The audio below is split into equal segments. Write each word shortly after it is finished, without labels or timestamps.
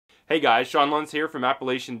Hey guys, Sean Luntz here from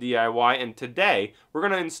Appalachian DIY, and today we're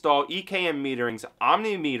going to install EKM Metering's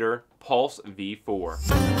Omnimeter Pulse v.4.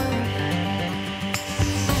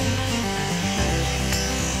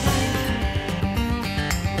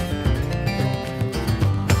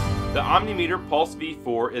 The Omnimeter Pulse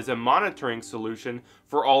v.4 is a monitoring solution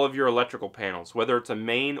for all of your electrical panels, whether it's a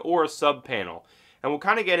main or a sub panel. And we'll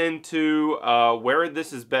kind of get into where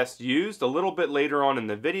this is best used a little bit later on in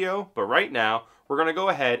the video, but right now we're going to go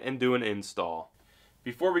ahead and do an install.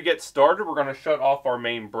 Before we get started, we're going to shut off our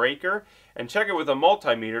main breaker and check it with a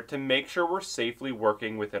multimeter to make sure we're safely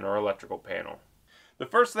working within our electrical panel. The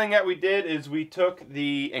first thing that we did is we took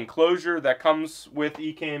the enclosure that comes with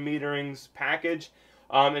EKM Metering's package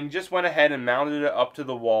and just went ahead and mounted it up to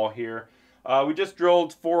the wall here. We just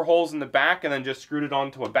drilled 4 holes in the back and then just screwed it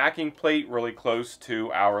onto a backing plate really close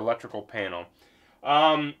to our electrical panel.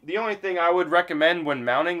 The only thing I would recommend when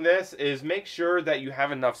mounting this is make sure that you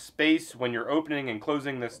have enough space when you're opening and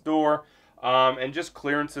closing this door and just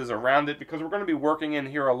clearances around it, because we're going to be working in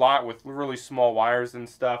here a lot with really small wires and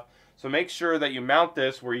stuff. So make sure that you mount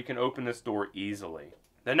this where you can open this door easily.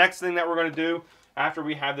 The next thing that we're going to do after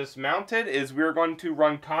we have this mounted is we're going to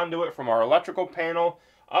run conduit from our electrical panel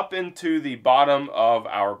up into the bottom of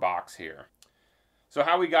our box here. So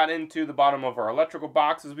how we got into the bottom of our electrical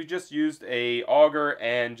box is we just used a auger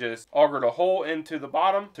and just augered a hole into the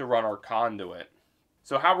bottom to run our conduit.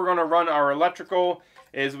 So how we're going to run our electrical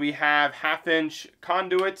is we have 1/2-inch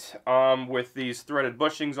conduit with these threaded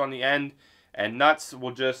bushings on the end and nuts.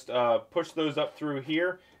 We'll just push those up through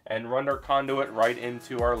here and run our conduit right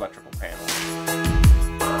into our electrical panel.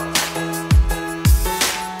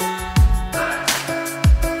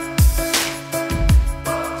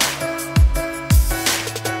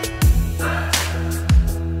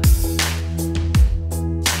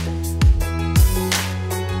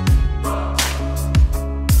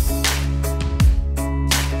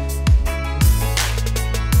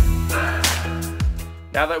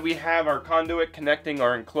 Now that we have our conduit connecting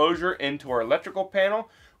our enclosure into our electrical panel,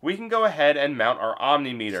 we can go ahead and mount our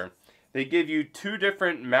Omnimeter. They give you 2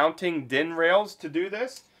 different mounting DIN rails to do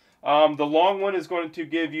this. The long one is going to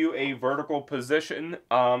give you a vertical position.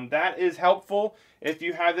 That is helpful if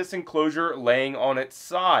you have this enclosure laying on its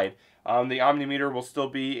side. The Omnimeter will still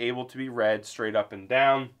be able to be read straight up and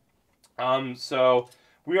down. So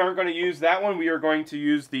we aren't going to use that one. We are going to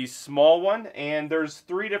use the small one, and there's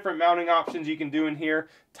 3 different mounting options you can do in here: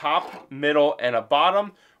 top, middle, and a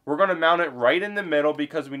bottom. We're going to mount it right in the middle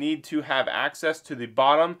because we need to have access to the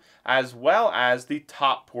bottom as well as the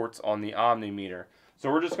top ports on the Omnimeter.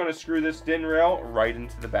 So we're just going to screw this DIN rail right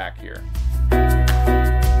into the back here.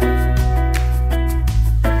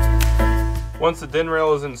 Once the DIN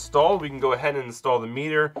rail is installed, we can go ahead and install the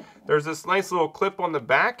meter. There's this nice little clip on the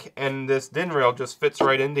back, and this DIN rail just fits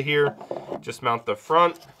right into here. Just mount the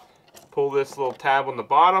front, pull this little tab on the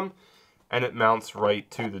bottom, and it mounts right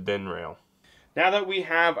to the DIN rail. Now that we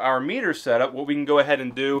have our meter set up, what we can go ahead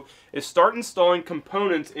and do is start installing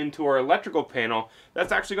components into our electrical panel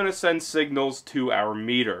that's actually going to send signals to our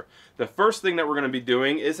meter. The first thing that we're going to be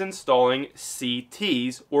doing is installing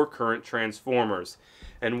CTs, or current transformers.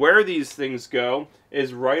 And where these things go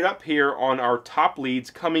is right up here on our top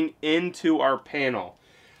leads coming into our panel.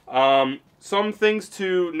 Some things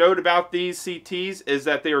to note about these CTs is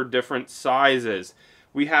that they are different sizes.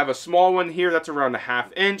 We have a small one here that's around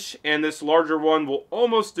 1/2 inch, and this larger one will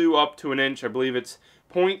almost do up to 1 inch. I believe it's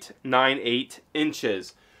 0.98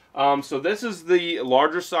 inches. So this is the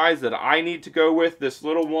larger size that I need to go with. This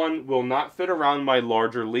little one will not fit around my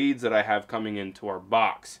larger leads that I have coming into our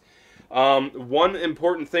box. One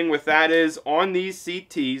important thing with that is on these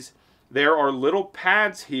CTs, there are little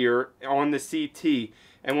pads here on the CT,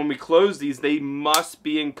 and when we close these, they must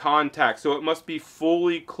be in contact, so it must be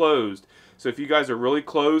fully closed. So if you guys are really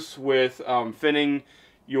close with fitting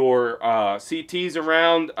your CTs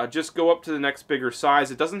around, just go up to the next bigger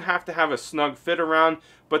size. It doesn't have to have a snug fit around,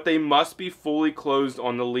 but they must be fully closed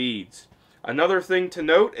on the leads. Another thing to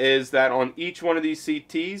note is that on each one of these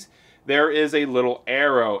CTs, there is a little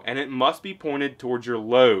arrow, and it must be pointed towards your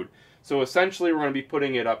load. So essentially we're going to be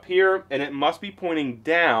putting it up here, and it must be pointing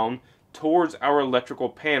down towards our electrical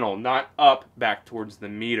panel, not up back towards the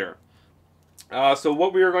meter. So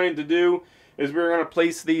what we are going to do is we're going to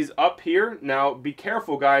place these up here. Now be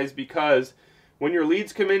careful, guys, because when your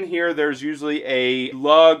leads come in here, there's usually a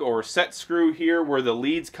lug or set screw here where the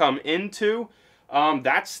leads come into.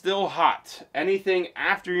 That's still hot. Anything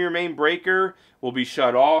after your main breaker will be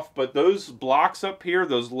shut off, but those blocks up here,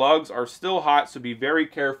 those lugs, are still hot, so be very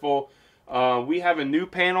careful. We have a new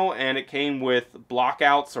panel, and it came with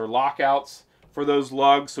blockouts or lockouts for those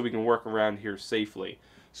lugs, so we can work around here safely.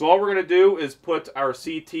 So all we're going to do is put our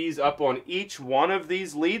CTs up on each one of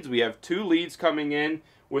these leads. We have 2 leads coming in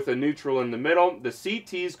with a neutral in the middle. The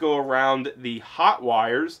CTs go around the hot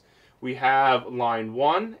wires. We have line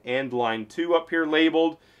 1 and line 2 up here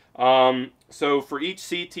labeled. So for each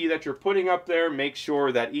CT that you're putting up there, make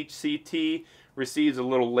sure that each CT receives a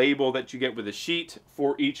little label that you get with a sheet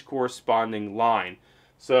for each corresponding line.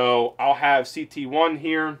 So I'll have CT1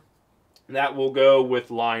 here. That will go with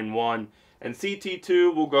line 1. And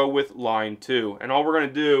CT2 will go with line 2. And all we're going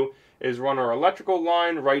to do is run our electrical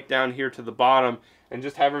line right down here to the bottom and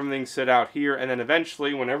just have everything sit out here. And then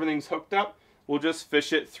eventually, when everything's hooked up, we'll just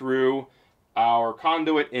fish it through our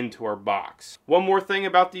conduit into our box. One more thing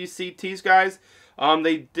about these CTs, guys.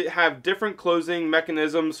 They have different closing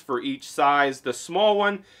mechanisms for each size. The small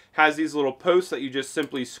one has these little posts that you just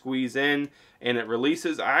simply squeeze in and it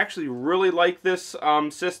releases. I actually really like this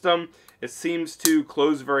system. It seems to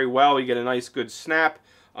close very well. You get a nice good snap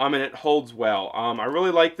and it holds well. I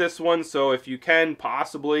really like this one, so if you can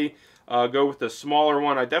possibly go with the smaller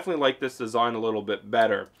one, I definitely like this design a little bit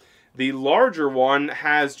better. The larger one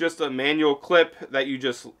has just a manual clip that you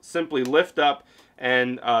just simply lift up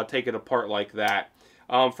and take it apart like that.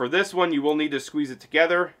 For this one, you will need to squeeze it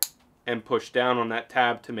together and push down on that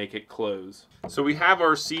tab to make it close. So we have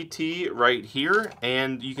our CT right here,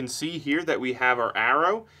 and you can see here that we have our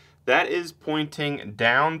arrow. That is pointing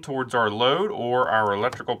down towards our load or our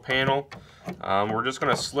electrical panel. We're just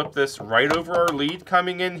going to slip this right over our lead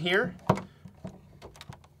coming in here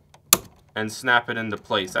and snap it into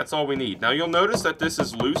place. That's all we need. Now you'll notice that this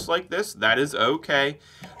is loose like this. That is okay.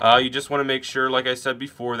 You just want to make sure, like I said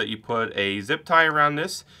before, that you put a zip tie around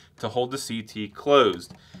this to hold the CT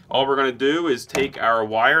closed. All we're going to do is take our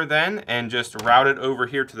wire then and just route it over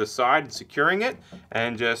here to the side, securing it,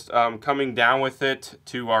 and just coming down with it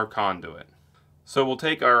to our conduit. So we'll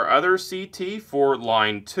take our other CT for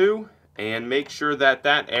line 2 and make sure that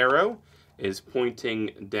that arrow is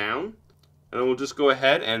pointing down. And then we'll just go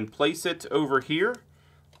ahead and place it over here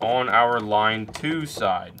on our line 2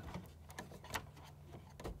 side.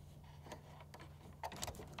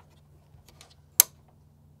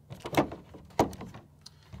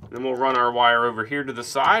 Then we'll run our wire over here to the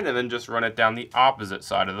side and then just run it down the opposite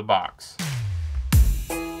side of the box.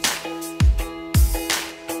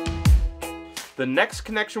 The next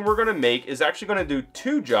connection we're going to make is actually going to do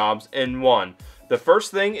 2 jobs in one. The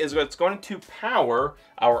first thing is it's going to power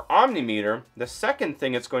our Omnimeter. The second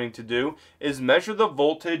thing it's going to do is measure the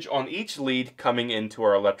voltage on each lead coming into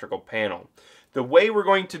our electrical panel. The way we're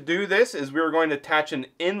going to do this is we're going to attach an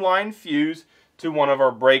inline fuse to one of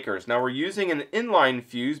our breakers. Now we're using an inline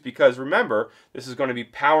fuse because remember, this is going to be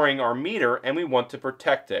powering our meter and we want to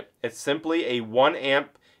protect it. It's simply a 1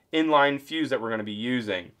 amp inline fuse that we're going to be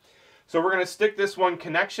using. So we're going to stick this one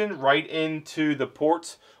connection right into the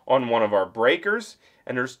ports on one of our breakers.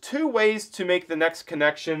 And there's 2 ways to make the next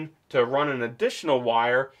connection to run an additional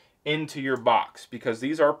wire into your box because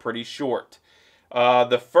these are pretty short.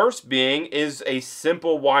 The first being is a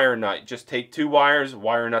simple wire nut. Just take 2 wires,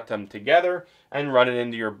 wire nut them together, and run it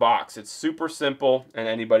into your box. It's super simple and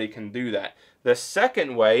anybody can do that. The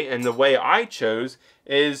second way, and the way I chose,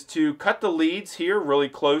 is to cut the leads here really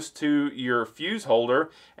close to your fuse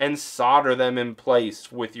holder and solder them in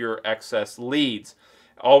place with your excess leads.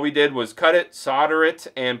 All we did was cut it, solder it,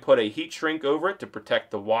 and put a heat shrink over it to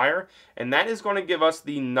protect the wire. And that is going to give us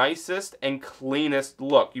the nicest and cleanest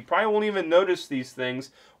look. You probably won't even notice these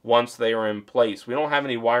things once they are in place. We don't have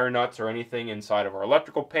any wire nuts or anything inside of our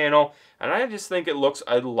electrical panel. And I just think it looks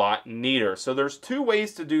a lot neater. So there's 2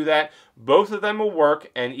 ways to do that. Both of them will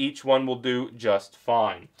work and each one will do just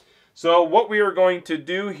fine. So what we are going to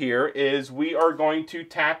do here is we are going to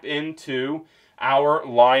tap into our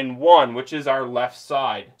line 1, which is our left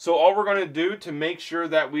side. So all we're going to do to make sure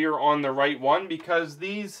that we are on the right one, because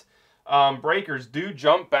these breakers do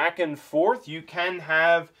jump back and forth, you can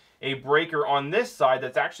have a breaker on this side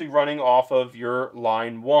that's actually running off of your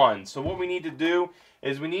line 1. So what we need to do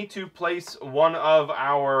is we need to place one of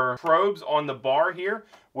our probes on the bar here,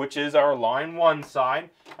 which is our line 1 side,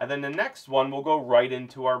 and then the next one will go right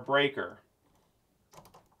into our breaker.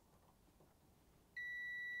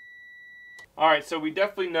 Alright, so we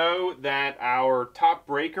definitely know that our top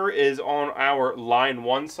breaker is on our line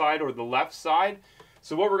 1 side, or the left side.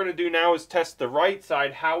 So what we're going to do now is test the right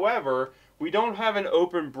side. However, we don't have an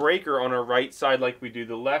open breaker on our right side like we do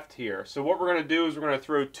the left here. So what we're going to do is we're going to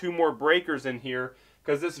throw 2 more breakers in here,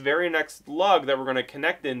 because this very next lug that we're going to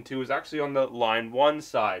connect into is actually on the line 1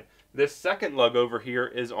 side. This second lug over here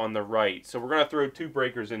is on the right. So we're going to throw 2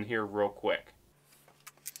 breakers in here real quick.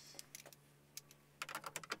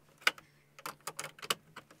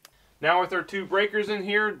 Now with our 2 breakers in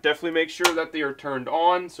here, definitely make sure that they are turned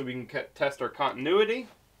on so we can test our continuity.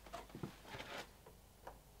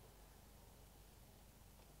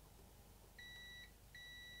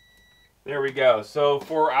 There we go. So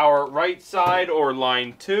for our right side, or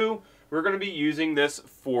line 2, we're going to be using this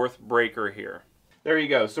 4th breaker here. There you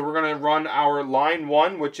go. So we're going to run our line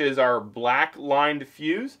 1, which is our black lined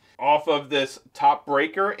fuse, off of this top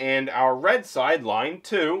breaker, and our red side, line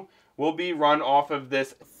 2, will be run off of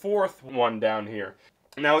this 4th one down here.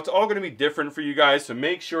 Now it's all going to be different for you guys, so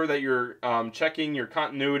make sure that you're checking your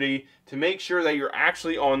continuity to make sure that you're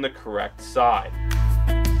actually on the correct side.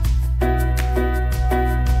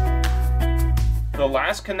 The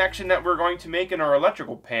last connection that we're going to make in our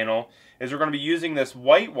electrical panel is we're going to be using this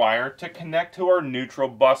white wire to connect to our neutral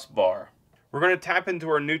bus bar. We're going to tap into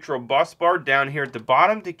our neutral bus bar down here at the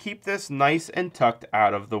bottom to keep this nice and tucked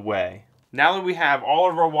out of the way. Now that we have all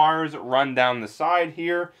of our wires run down the side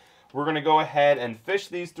here, we're going to go ahead and fish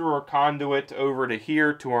these through our conduit over to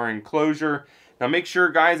here to our enclosure. Now make sure,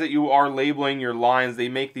 guys, that you are labeling your lines. They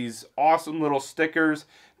make these awesome little stickers.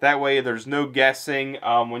 That way there's no guessing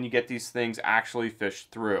when you get these things actually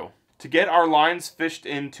fished through. To get our lines fished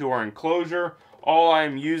into our enclosure, all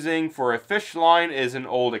I'm using for a fish line is an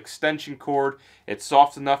old extension cord. It's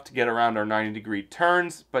soft enough to get around our 90-degree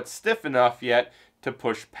turns, but stiff enough yet to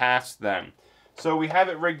push past them. So we have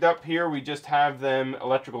it rigged up here. We just have them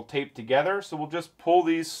electrical taped together. So we'll just pull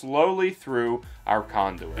these slowly through our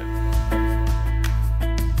conduit.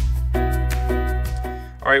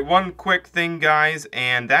 Alright, one quick thing, guys,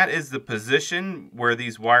 and that is the position where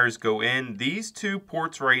these wires go in. These 2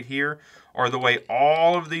 ports right here are the way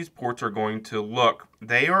all of these ports are going to look.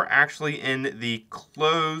 They are actually in the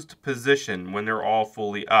closed position when they're all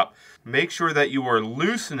fully up. Make sure that you are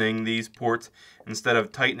loosening these ports instead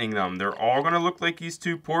of tightening them. They're all going to look like these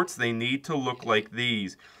 2 ports. They need to look like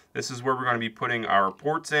these. This is where we're going to be putting our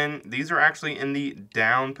ports in. These are actually in the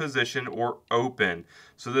down position or open.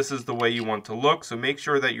 So this is the way you want to look. So make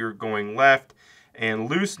sure that you're going left and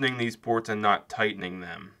loosening these ports and not tightening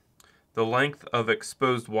them. The length of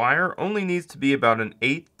exposed wire only needs to be about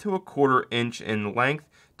 1/8 to 1/4 inch in length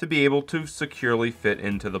to be able to securely fit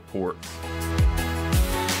into the ports.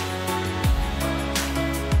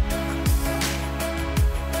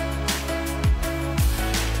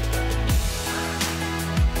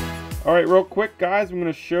 Alright, real quick, guys, I'm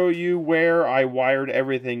going to show you where I wired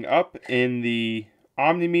everything up in the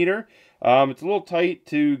Omnimeter. It's a little tight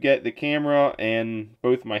to get the camera and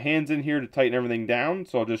both my hands in here to tighten everything down,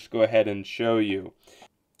 so I'll just go ahead and show you.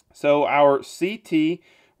 So our CT,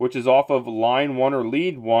 which is off of line 1 or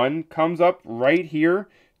lead 1, comes up right here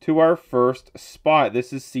to our first spot.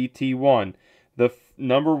 This is CT1. The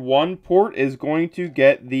number 1 port is going to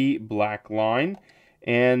get the black line,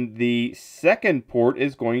 and the second port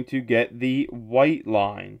is going to get the white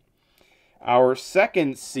line. Our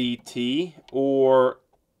second CT, or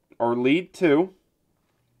lead 2,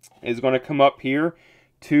 is going to come up here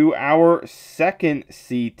to our second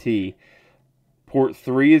CT. Port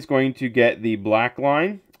 3 is going to get the black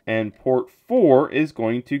line, and port 4 is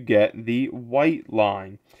going to get the white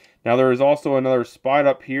line. Now there is also another spot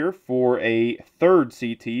up here for a third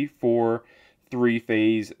CT for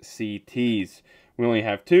 3-phase CTs. We only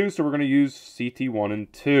have 2, so we're going to use CT1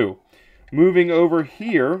 and 2. Moving over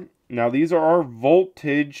here, now these are our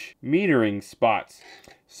voltage metering spots.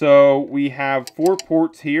 So we have 4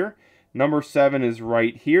 ports here. Number 7 is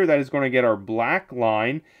right here. That is going to get our black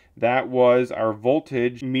line. That was our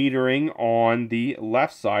voltage metering on the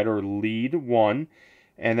left side, or lead 1.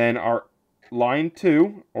 And then our line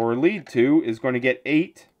 2, or lead 2, is going to get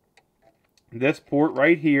 8. This port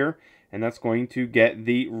right here, and that's going to get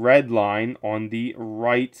the red line on the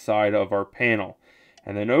right side of our panel.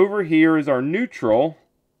 And then over here is our neutral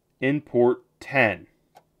in port 10.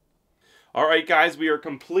 Alright, guys, we are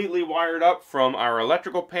completely wired up from our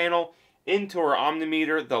electrical panel into our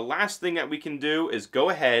Omnimeter. The last thing that we can do is go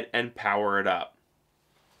ahead and power it up.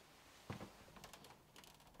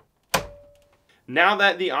 Now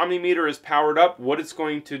that the Omnimeter is powered up, what it's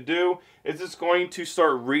going to do is it's going to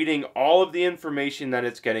start reading all of the information that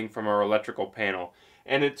it's getting from our electrical panel.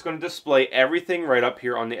 And it's going to display everything right up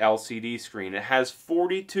here on the LCD screen. It has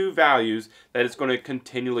 42 values that it's going to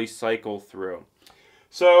continually cycle through.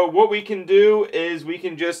 So what we can do is we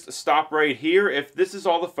can just stop right here if this is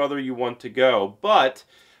all the further you want to go. But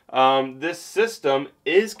this system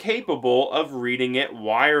is capable of reading it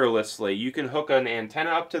wirelessly. You can hook an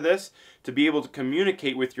antenna up to this to be able to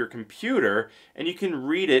communicate with your computer, and you can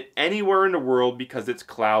read it anywhere in the world because it's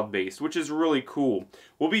cloud-based, which is really cool.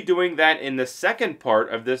 We'll be doing that in the second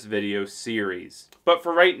part of this video series. But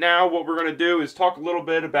for right now, what we're going to do is talk a little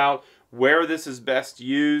bit about where this is best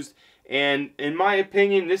used. And in my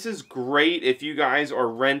opinion, this is great if you guys are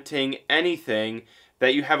renting anything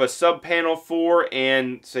that you have a sub panel for,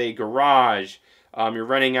 and say garage, you're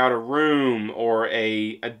renting out a room or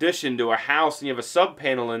a addition to a house and you have a sub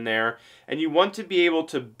panel in there, and you want to be able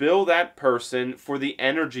to bill that person for the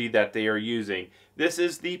energy that they are using. This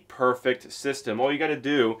is the perfect system. All you got to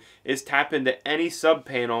do is tap into any sub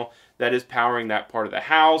panel that is powering that part of the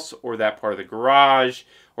house or that part of the garage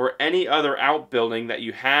or any other outbuilding that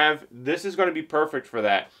you have. This is going to be perfect for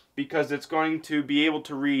that, because it's going to be able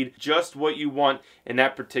to read just what you want in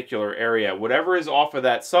that particular area. Whatever is off of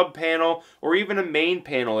that sub panel, or even a main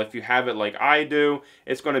panel if you have it like I do,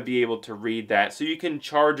 it's going to be able to read that. So you can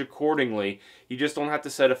charge accordingly. You just don't have to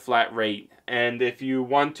set a flat rate. And if you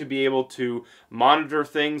want to be able to monitor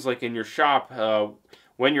things like in your shop,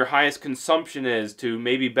 when your highest consumption is, to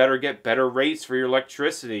maybe get better rates for your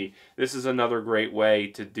electricity, this is another great way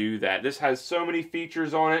to do that. This has so many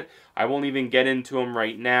features on it. I won't even get into them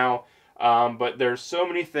right now, but there's so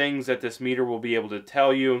many things that this meter will be able to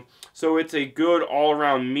tell you. So it's a good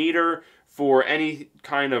all-around meter for any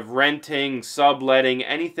kind of renting, subletting,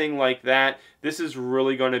 anything like that. This is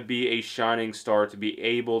really going to be a shining star to be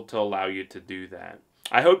able to allow you to do that.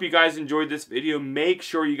 I hope you guys enjoyed this video. Make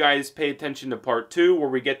sure you guys pay attention to part 2, where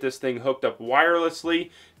we get this thing hooked up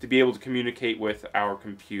wirelessly to be able to communicate with our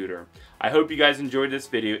computer. I hope you guys enjoyed this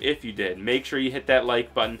video. If you did, make sure you hit that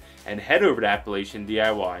like button and head over to Appalachian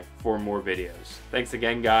DIY for more videos. Thanks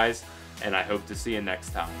again, guys, and I hope to see you next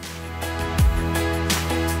time.